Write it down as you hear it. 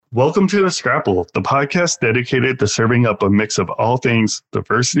Welcome to The Scrapple, the podcast dedicated to serving up a mix of all things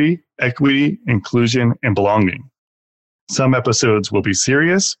diversity, equity, inclusion, and belonging. Some episodes will be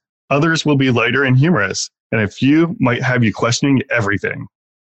serious, others will be lighter and humorous, and a few might have you questioning everything.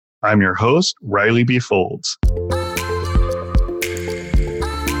 I'm your host, Riley B. Folds.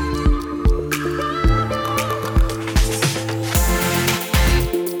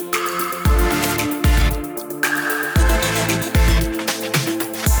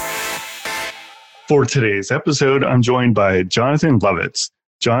 For today's episode, I'm joined by Jonathan Lovitz.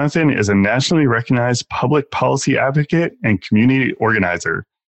 Jonathan is a nationally recognized public policy advocate and community organizer.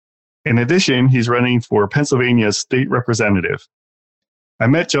 In addition, he's running for Pennsylvania's state representative. I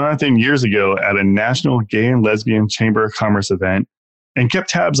met Jonathan years ago at a national gay and lesbian chamber of commerce event and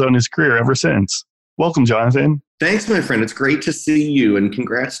kept tabs on his career ever since. Welcome, Jonathan. Thanks, my friend. It's great to see you, and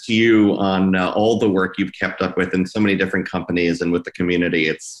congrats to you on all the work you've kept up with in so many different companies and with the community.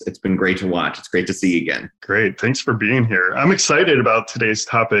 It's been great to watch. It's great to see you again. Great. Thanks for being here. I'm excited about today's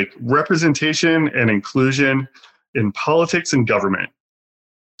topic, representation and inclusion in politics and government.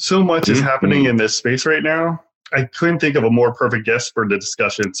 So much is happening in this space right now. I couldn't think of a more perfect guest for the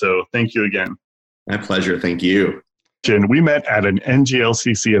discussion, so thank you again. My pleasure. Thank you. We met at an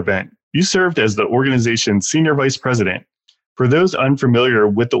NGLCC event. You served as the organization's senior vice president. For those unfamiliar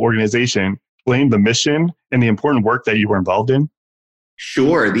with the organization, explain the mission and the important work that you were involved in.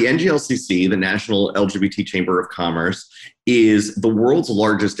 Sure. The NGLCC, the National LGBT Chamber of Commerce, is the world's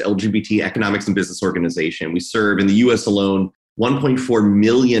largest LGBT economics and business organization. We serve in the US alone 1.4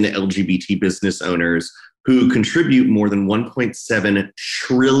 million LGBT business owners who contribute more than 1.7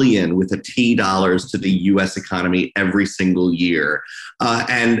 trillion with a T dollars to the US economy every single year.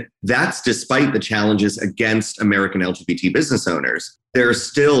 And that's despite the challenges against American LGBT business owners. There are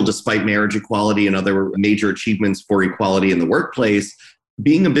still, despite marriage equality and other major achievements for equality in the workplace,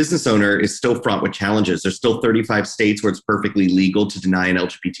 being a business owner is still fraught with challenges. There's still 35 states where it's perfectly legal to deny an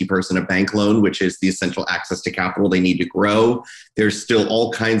LGBT person a bank loan, which is the essential access to capital they need to grow. There's still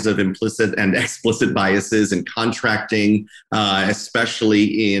all kinds of implicit and explicit biases in contracting,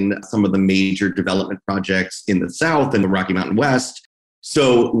 especially in some of the major development projects in the South and the Rocky Mountain West.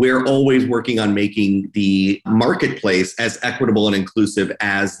 So we're always working on making the marketplace as equitable and inclusive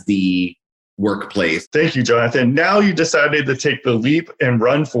as the workplace. Thank you, Jonathan. Now you decided to take the leap and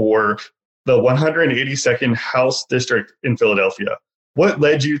run for the 182nd House District in Philadelphia. What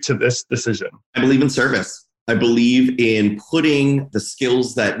led you to this decision? I believe in service. I believe in putting the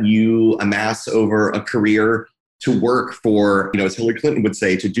skills that you amass over a career to work for, as Hillary Clinton would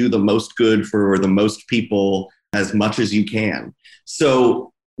say, to do the most good for the most people as much as you can. So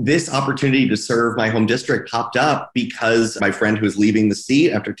this opportunity to serve my home district popped up because my friend who is leaving the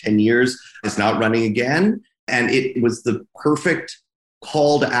seat after 10 years is not running again. And it was the perfect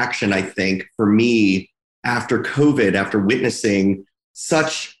call to action, I think, for me after COVID, after witnessing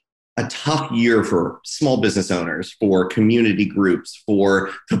such a tough year for small business owners, for community groups, for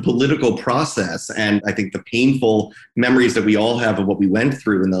the political process. And I think the painful memories that we all have of what we went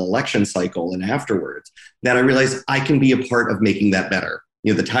through in the election cycle and afterwards, that I realized I can be a part of making that better.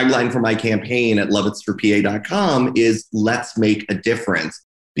 The tagline for my campaign at lovitzforpa.com is let's make a difference,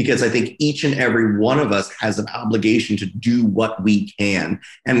 because I think each and every one of us has an obligation to do what we can.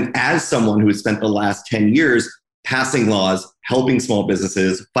 And as someone who has spent the last 10 years passing laws, helping small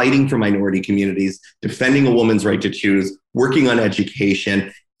businesses, fighting for minority communities, defending a woman's right to choose, working on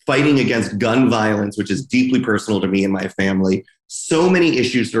education, fighting against gun violence, which is deeply personal to me and my family. So many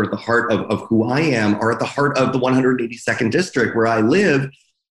issues that are at the heart of who I am are at the heart of the 182nd district where I live.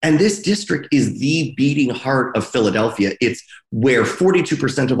 And this district is the beating heart of Philadelphia. It's where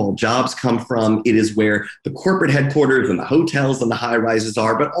 42% of all jobs come from. It is where the corporate headquarters and the hotels and the high rises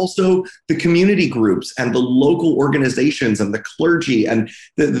are, but also the community groups and the local organizations and the clergy and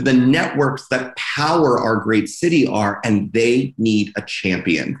the networks that power our great city are. And they need a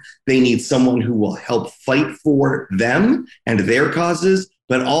champion. They need someone who will help fight for them and their causes,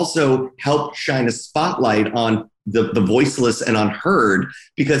 but also help shine a spotlight on the voiceless and unheard,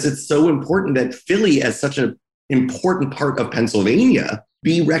 because it's so important that Philly, as such an important part of Pennsylvania,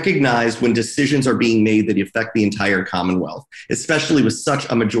 be recognized when decisions are being made that affect the entire Commonwealth, especially with such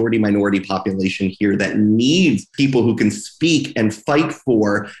a majority minority population here that needs people who can speak and fight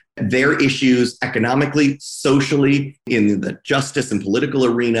for their issues economically, socially, in the justice and political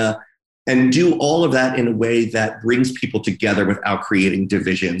arena, and do all of that in a way that brings people together without creating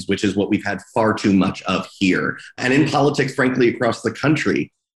divisions, which is what we've had far too much of here and in politics, frankly, across the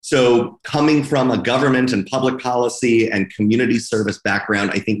country. So coming from a government and public policy and community service background,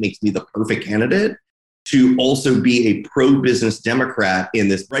 I think makes me the perfect candidate. to also be a pro-business Democrat in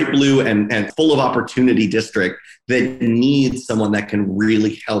this bright blue and full of opportunity district that needs someone that can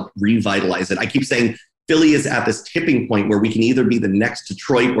really help revitalize it. I keep saying Philly is at this tipping point where we can either be the next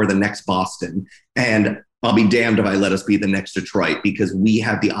Detroit or the next Boston. And I'll be damned if I let us be the next Detroit, because we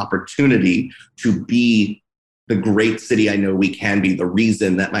have the opportunity to be the great city I know we can be. The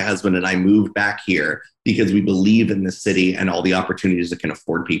reason that my husband and I moved back here, because we believe in this city and all the opportunities it can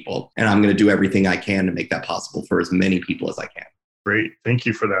afford people. And I'm going to do everything I can to make that possible for as many people as I can. Great. Thank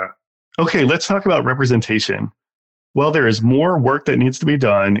you for that. Okay, let's talk about representation. While there is more work that needs to be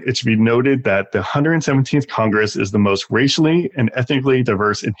done, it should be noted that the 117th Congress is the most racially and ethnically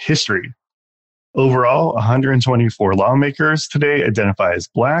diverse in history. Overall, 124 lawmakers today identify as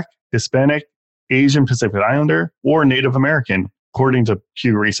Black, Hispanic, Asian Pacific Islander, or Native American, according to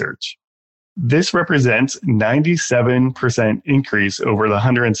Pew Research. This represents 97% increase over the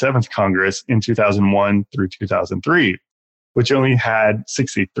 107th Congress in 2001 through 2003, which only had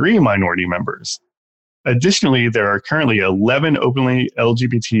 63 minority members. Additionally, there are currently 11 openly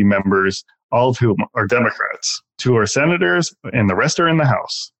LGBT members, all of whom are Democrats. 2 are senators, and the rest are in the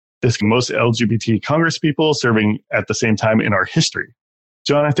House. This is most LGBT congresspeople serving at the same time in our history.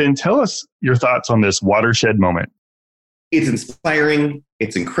 Jonathan, tell us your thoughts on this watershed moment. It's inspiring,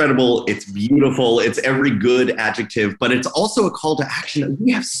 it's incredible, it's beautiful, it's every good adjective, but it's also a call to action.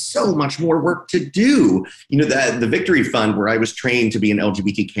 We have so much more work to do. You know, the Victory Fund, where I was trained to be an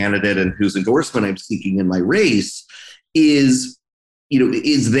LGBT candidate and whose endorsement I'm seeking in my race, is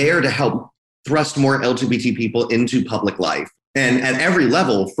there to help thrust more LGBT people into public life. And at every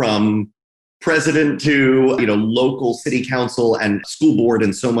level, from president to local city council and school board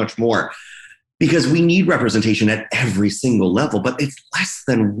and so much more, because we need representation at every single level. But it's less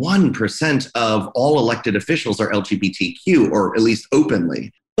than 1% of all elected officials are LGBTQ, or at least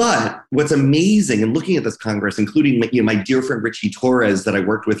openly. But what's amazing, and looking at this Congress, including my dear friend Richie Torres that I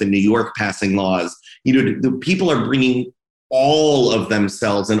worked with in New York passing laws, the people are bringing all of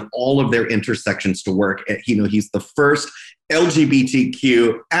themselves and all of their intersections to work. He's the first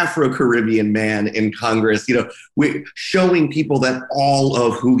LGBTQ Afro-Caribbean man in Congress, we're showing people that all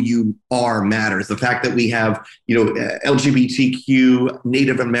of who you are matters. The fact that we have, LGBTQ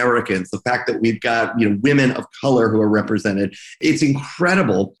Native Americans, the fact that we've got, women of color who are represented, it's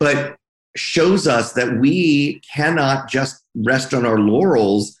incredible, but shows us that we cannot just rest on our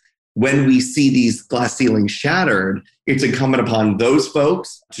laurels when we see these glass ceilings shattered. It's incumbent upon those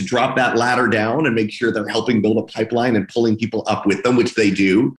folks to drop that ladder down and make sure they're helping build a pipeline and pulling people up with them, which they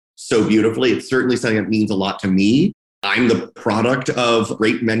do so beautifully. It's certainly something that means a lot to me. I'm the product of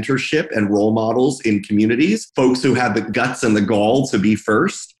great mentorship and role models in communities, folks who have the guts and the gall to be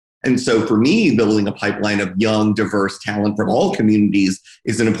first. And so for me, building a pipeline of young, diverse talent from all communities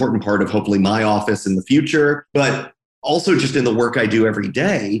is an important part of hopefully my office in the future, but also just in the work I do every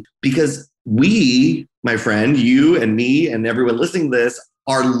day, because we, my friend, you and me and everyone listening to this,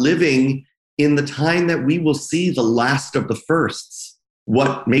 are living in the time that we will see the last of the firsts.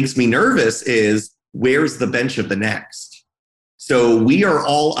 What makes me nervous is, where's the bench of the next? So we are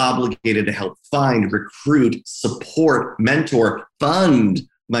all obligated to help find, recruit, support, mentor, fund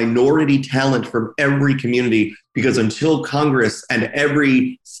minority talent from every community, because until Congress and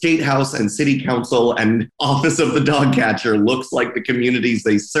every state house and city council and office of the dog catcher looks like the communities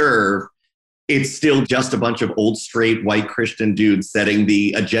they serve, it's still just a bunch of old, straight, white Christian dudes setting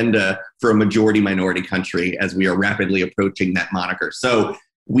the agenda for a majority minority country as we are rapidly approaching that moniker. So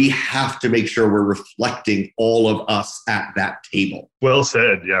we have to make sure we're reflecting all of us at that table. Well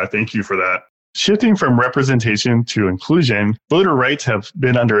said. Yeah, thank you for that. Shifting from representation to inclusion, voter rights have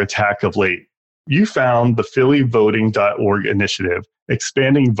been under attack of late. You found the phillyvoting.org initiative,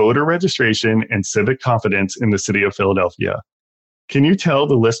 expanding voter registration and civic confidence in the city of Philadelphia. Can you tell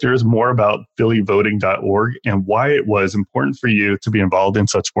the listeners more about phillyvoting.org and why it was important for you to be involved in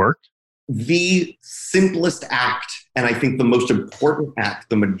such work? The simplest act, and I think the most important act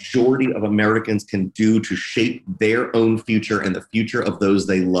the majority of Americans can do to shape their own future and the future of those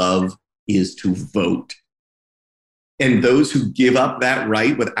they love, is to vote. And those who give up that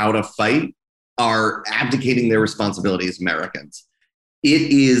right without a fight are abdicating their responsibility as Americans. It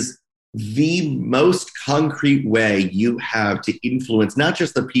is the most concrete way you have to influence not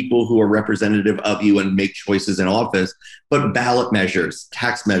just the people who are representative of you and make choices in office, but ballot measures,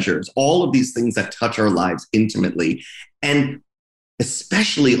 tax measures, all of these things that touch our lives intimately, and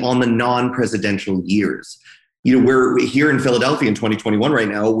especially on the non-presidential years. We're here in Philadelphia in 2021 right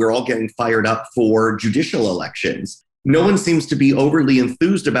now, we're all getting fired up for judicial elections. No one seems to be overly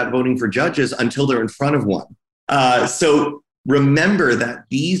enthused about voting for judges until they're in front of one. So remember that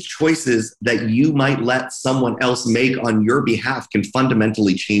these choices that you might let someone else make on your behalf can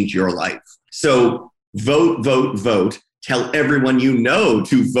fundamentally change your life. So vote, vote, vote. Tell everyone you know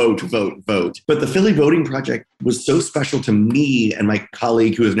to vote, vote, vote. But the Philly Voting Project was so special to me and my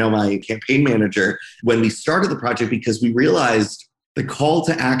colleague, who is now my campaign manager, when we started the project, because we realized the call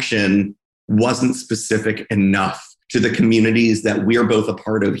to action wasn't specific enough to the communities that we're both a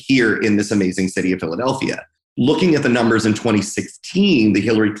part of here in this amazing city of Philadelphia. Looking at the numbers in 2016, the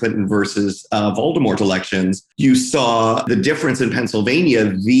Hillary Clinton versus Voldemort elections, you saw the difference in Pennsylvania,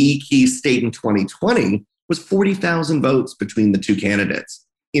 the key state in 2020, was 40,000 votes between the two candidates.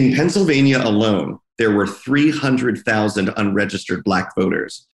 In Pennsylvania alone, there were 300,000 unregistered Black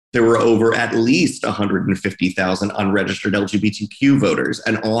voters. There were over at least 150,000 unregistered LGBTQ voters,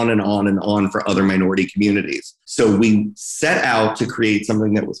 and on and on and on for other minority communities. So we set out to create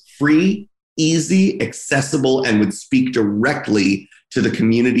something that was free, easy, accessible, and would speak directly to the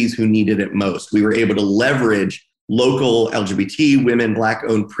communities who needed it most. We were able to leverage local LGBT, women,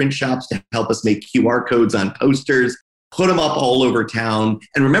 Black-owned print shops to help us make QR codes on posters, put them up all over town.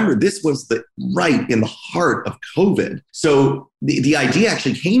 And remember, this was right in the heart of COVID. So the idea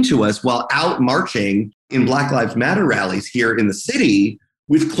actually came to us while out marching in Black Lives Matter rallies here in the city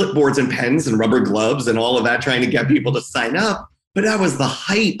with clipboards and pens and rubber gloves and all of that, trying to get people to sign up. But that was the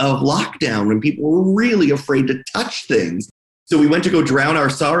height of lockdown when people were really afraid to touch things. So we went to go drown our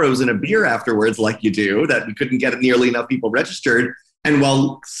sorrows in a beer afterwards, like you do, that we couldn't get nearly enough people registered. And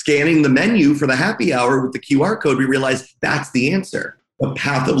while scanning the menu for the happy hour with the QR code, we realized that's the answer. The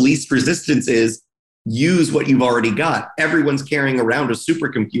path of least resistance is use what you've already got. Everyone's carrying around a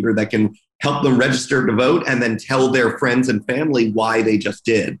supercomputer that can help them register to vote and then tell their friends and family why they just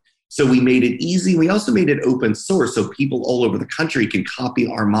did. So we made it easy. We also made it open source so people all over the country can copy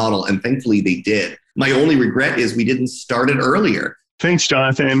our model. And thankfully they did. My only regret is we didn't start it earlier. Thanks,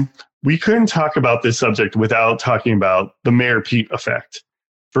 Jonathan. We couldn't talk about this subject without talking about the Mayor Pete effect.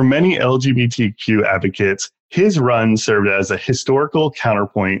 For many LGBTQ advocates, his run served as a historical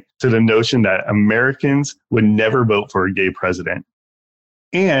counterpoint to the notion that Americans would never vote for a gay president,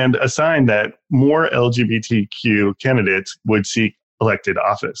 and a sign that more LGBTQ candidates would seek elected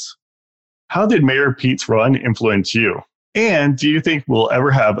office. How did Mayor Pete's run influence you? And do you think we'll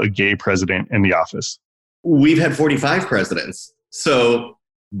ever have a gay president in the office? We've had 45 presidents. So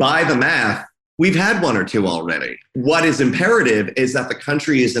by the math, we've had one or two already. What is imperative is that the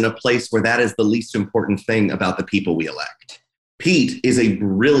country is in a place where that is the least important thing about the people we elect. Pete is a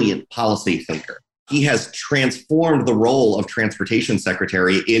brilliant policy thinker. He has transformed the role of transportation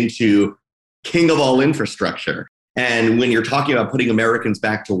secretary into king of all infrastructure. And when you're talking about putting Americans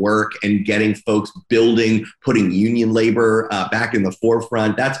back to work and getting folks building, putting union labor back in the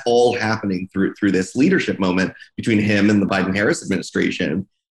forefront, that's all happening through this leadership moment between him and the Biden-Harris administration.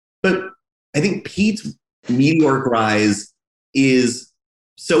 But I think Pete's meteoric rise is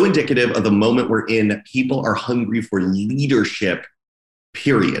so indicative of the moment we're in, that people are hungry for leadership,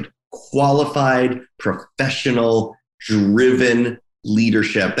 period. Qualified, professional, driven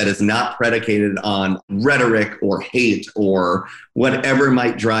leadership that is not predicated on rhetoric or hate or whatever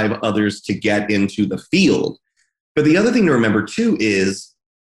might drive others to get into the field. But the other thing to remember too is,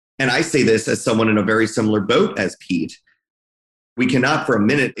 and I say this as someone in a very similar boat as Pete, we cannot for a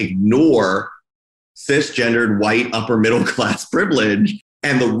minute ignore cisgendered, white, upper middle class privilege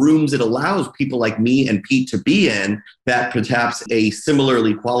and the rooms it allows people like me and Pete to be in, that perhaps a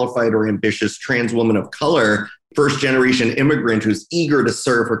similarly qualified or ambitious trans woman of color, first generation immigrant who's eager to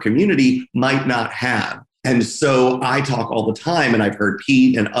serve her community, might not have. And so I talk all the time, and I've heard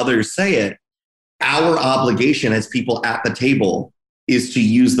Pete and others say it, our obligation as people at the table is to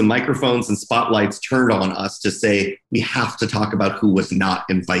use the microphones and spotlights turned on us to say, we have to talk about who was not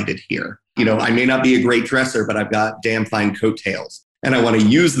invited here. You know, I may not be a great dresser, but I've got damn fine coattails. And I want to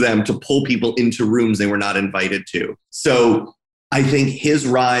use them to pull people into rooms they were not invited to. So I think his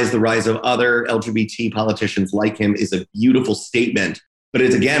rise, the rise of other LGBT politicians like him, is a beautiful statement. But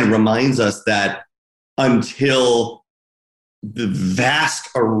it again reminds us that until the vast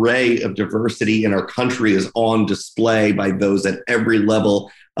array of diversity in our country is on display by those at every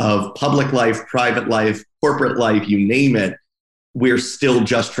level of public life, private life, corporate life, you name it, we're still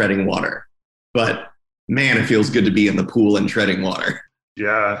just treading water. But man, it feels good to be in the pool and treading water.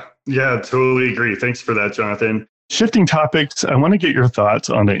 Yeah, totally agree. Thanks for that, Jonathan. Shifting topics, I want to get your thoughts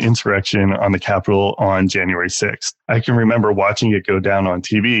on the insurrection on the Capitol on January 6th. I can remember watching it go down on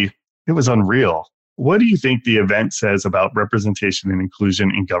TV. It was unreal. What do you think the event says about representation and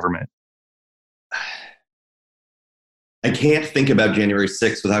inclusion in government? I can't think about January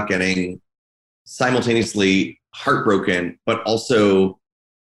 6th without getting simultaneously heartbroken, but also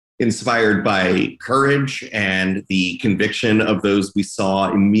inspired by courage and the conviction of those we saw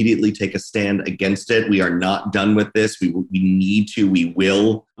immediately take a stand against it. We are not done with this. We need to, we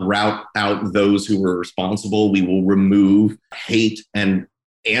will rout out those who were responsible. We will remove hate and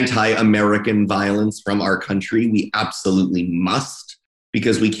anti-American violence from our country. We absolutely must,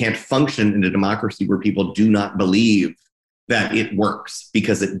 because we can't function in a democracy where people do not believe that it works,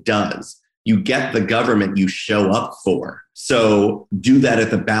 because it does. You get the government you show up for. So do that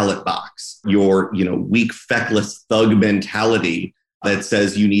at the ballot box. Your, weak, feckless thug mentality that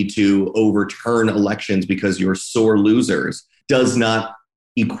says you need to overturn elections because you're sore losers does not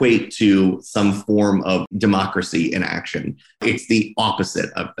equate to some form of democracy in action. It's the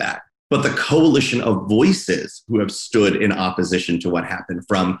opposite of that. But the coalition of voices who have stood in opposition to what happened,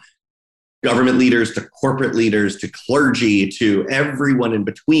 from government leaders to corporate leaders to clergy to everyone in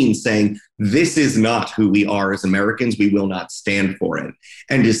between, saying, this is not who we are as Americans. We will not stand for it.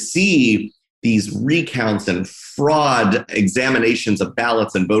 And to see these recounts and fraud examinations of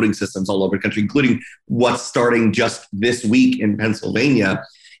ballots and voting systems all over the country, including what's starting just this week in Pennsylvania,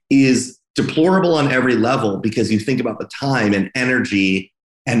 is deplorable on every level, because you think about the time and energy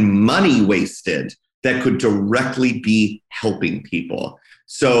and money wasted that could directly be helping people.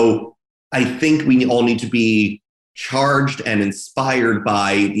 So I think we all need to be charged and inspired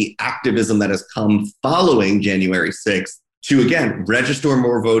by the activism that has come following January 6th to, again, register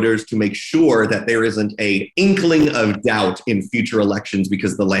more voters, to make sure that there isn't an inkling of doubt in future elections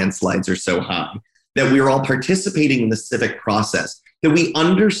because the landslides are so high, that we are all participating in the civic process, that we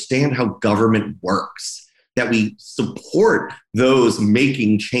understand how government works, that we support those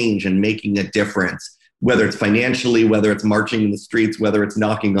making change and making a difference, whether it's financially, whether it's marching in the streets, whether it's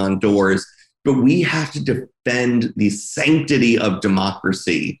knocking on doors. But we have to defend the sanctity of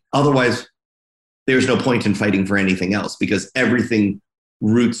democracy. Otherwise, there's no point in fighting for anything else, because everything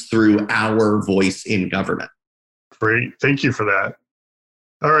roots through our voice in government. Great. Thank you for that.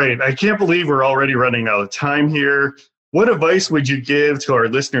 All right. I can't believe we're already running out of time here. What advice would you give to our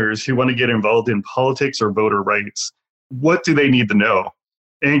listeners who want to get involved in politics or voter rights? What do they need to know?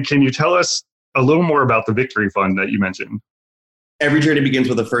 And can you tell us a little more about the Victory Fund that you mentioned? Every journey begins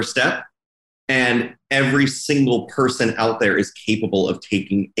with a first step, and every single person out there is capable of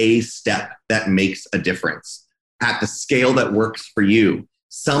taking a step that makes a difference at the scale that works for you.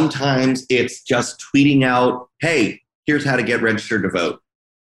 Sometimes it's just tweeting out, hey, here's how to get registered to vote.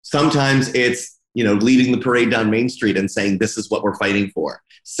 Sometimes it's, leading the parade down Main Street and saying, this is what we're fighting for.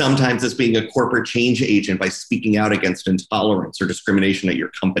 Sometimes it's being a corporate change agent by speaking out against intolerance or discrimination at your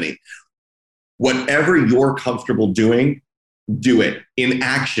company. Whatever you're comfortable doing, do it.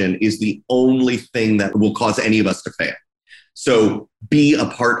 Inaction is the only thing that will cause any of us to fail. So be a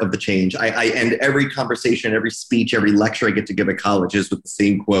part of the change. I end every conversation, every speech, every lecture I get to give at colleges with the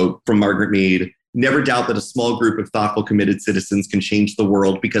same quote from Margaret Mead: never doubt that a small group of thoughtful, committed citizens can change the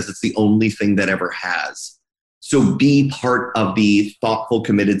world, because it's the only thing that ever has. So be part of the thoughtful,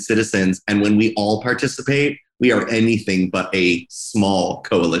 committed citizens. And when we all participate, we are anything but a small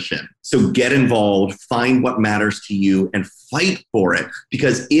coalition. So get involved, find what matters to you, and fight for it.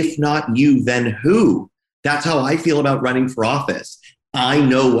 Because if not you, then who? That's how I feel about running for office. I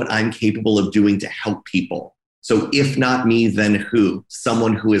know what I'm capable of doing to help people. So if not me, then who?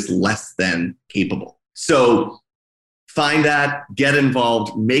 Someone who is less than capable. So find that, get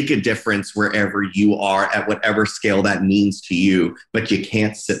involved, make a difference wherever you are, at whatever scale that means to you, but you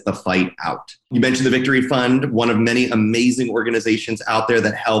can't sit the fight out. You mentioned the Victory Fund, one of many amazing organizations out there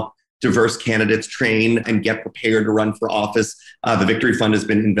that help diverse candidates train and get prepared to run for office. The Victory Fund has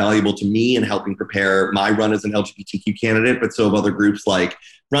been invaluable to me in helping prepare my run as an LGBTQ candidate, but so have other groups like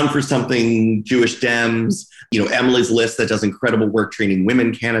Run for Something, Jewish Dems, Emily's List that does incredible work training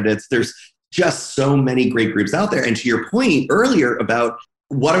women candidates. There's just so many great groups out there. And to your point earlier about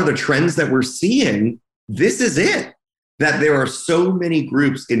what are the trends that we're seeing, this is it. That there are so many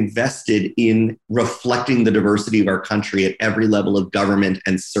groups invested in reflecting the diversity of our country at every level of government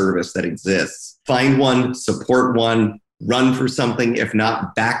and service that exists. Find one, support one, run for something. If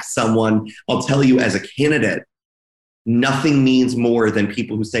not, back someone. I'll tell you, as a candidate, nothing means more than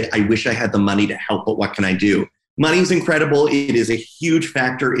people who say, I wish I had the money to help, but what can I do? Money is incredible. It is a huge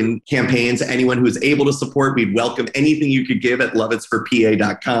factor in campaigns. Anyone who is able to support, we'd welcome anything you could give at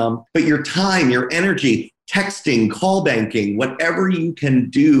lovitzforpa.com. But your time, your energy, texting, call banking, whatever you can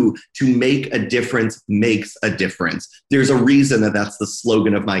do to make a difference makes a difference. There's a reason that that's the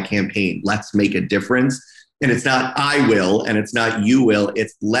slogan of my campaign. Let's make a difference. And it's not I will, and it's not you will.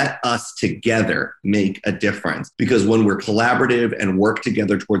 It's let us together make a difference. Because when we're collaborative and work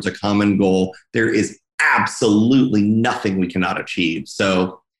together towards a common goal, there is absolutely nothing we cannot achieve.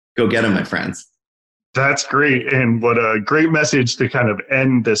 So go get them, my friends. That's great. And what a great message to kind of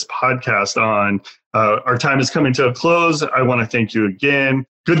end this podcast on. Our time is coming to a close. I want to thank you again.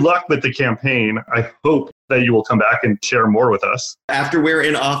 Good luck with the campaign. I hope that you will come back and share more with us. After we're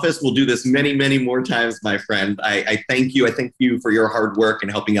in office, we'll do this many, many more times, my friend. I thank you. I thank you for your hard work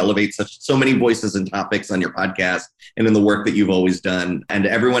and helping elevate so many voices and topics on your podcast and in the work that you've always done. And to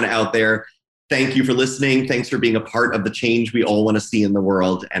everyone out there, thank you for listening. Thanks for being a part of the change we all want to see in the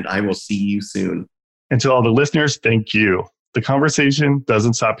world. And I will see you soon. And to all the listeners, thank you. The conversation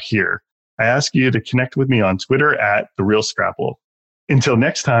doesn't stop here. I ask you to connect with me on Twitter @TheRealScrapple. Until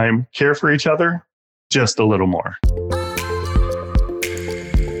next time, care for each other just a little more.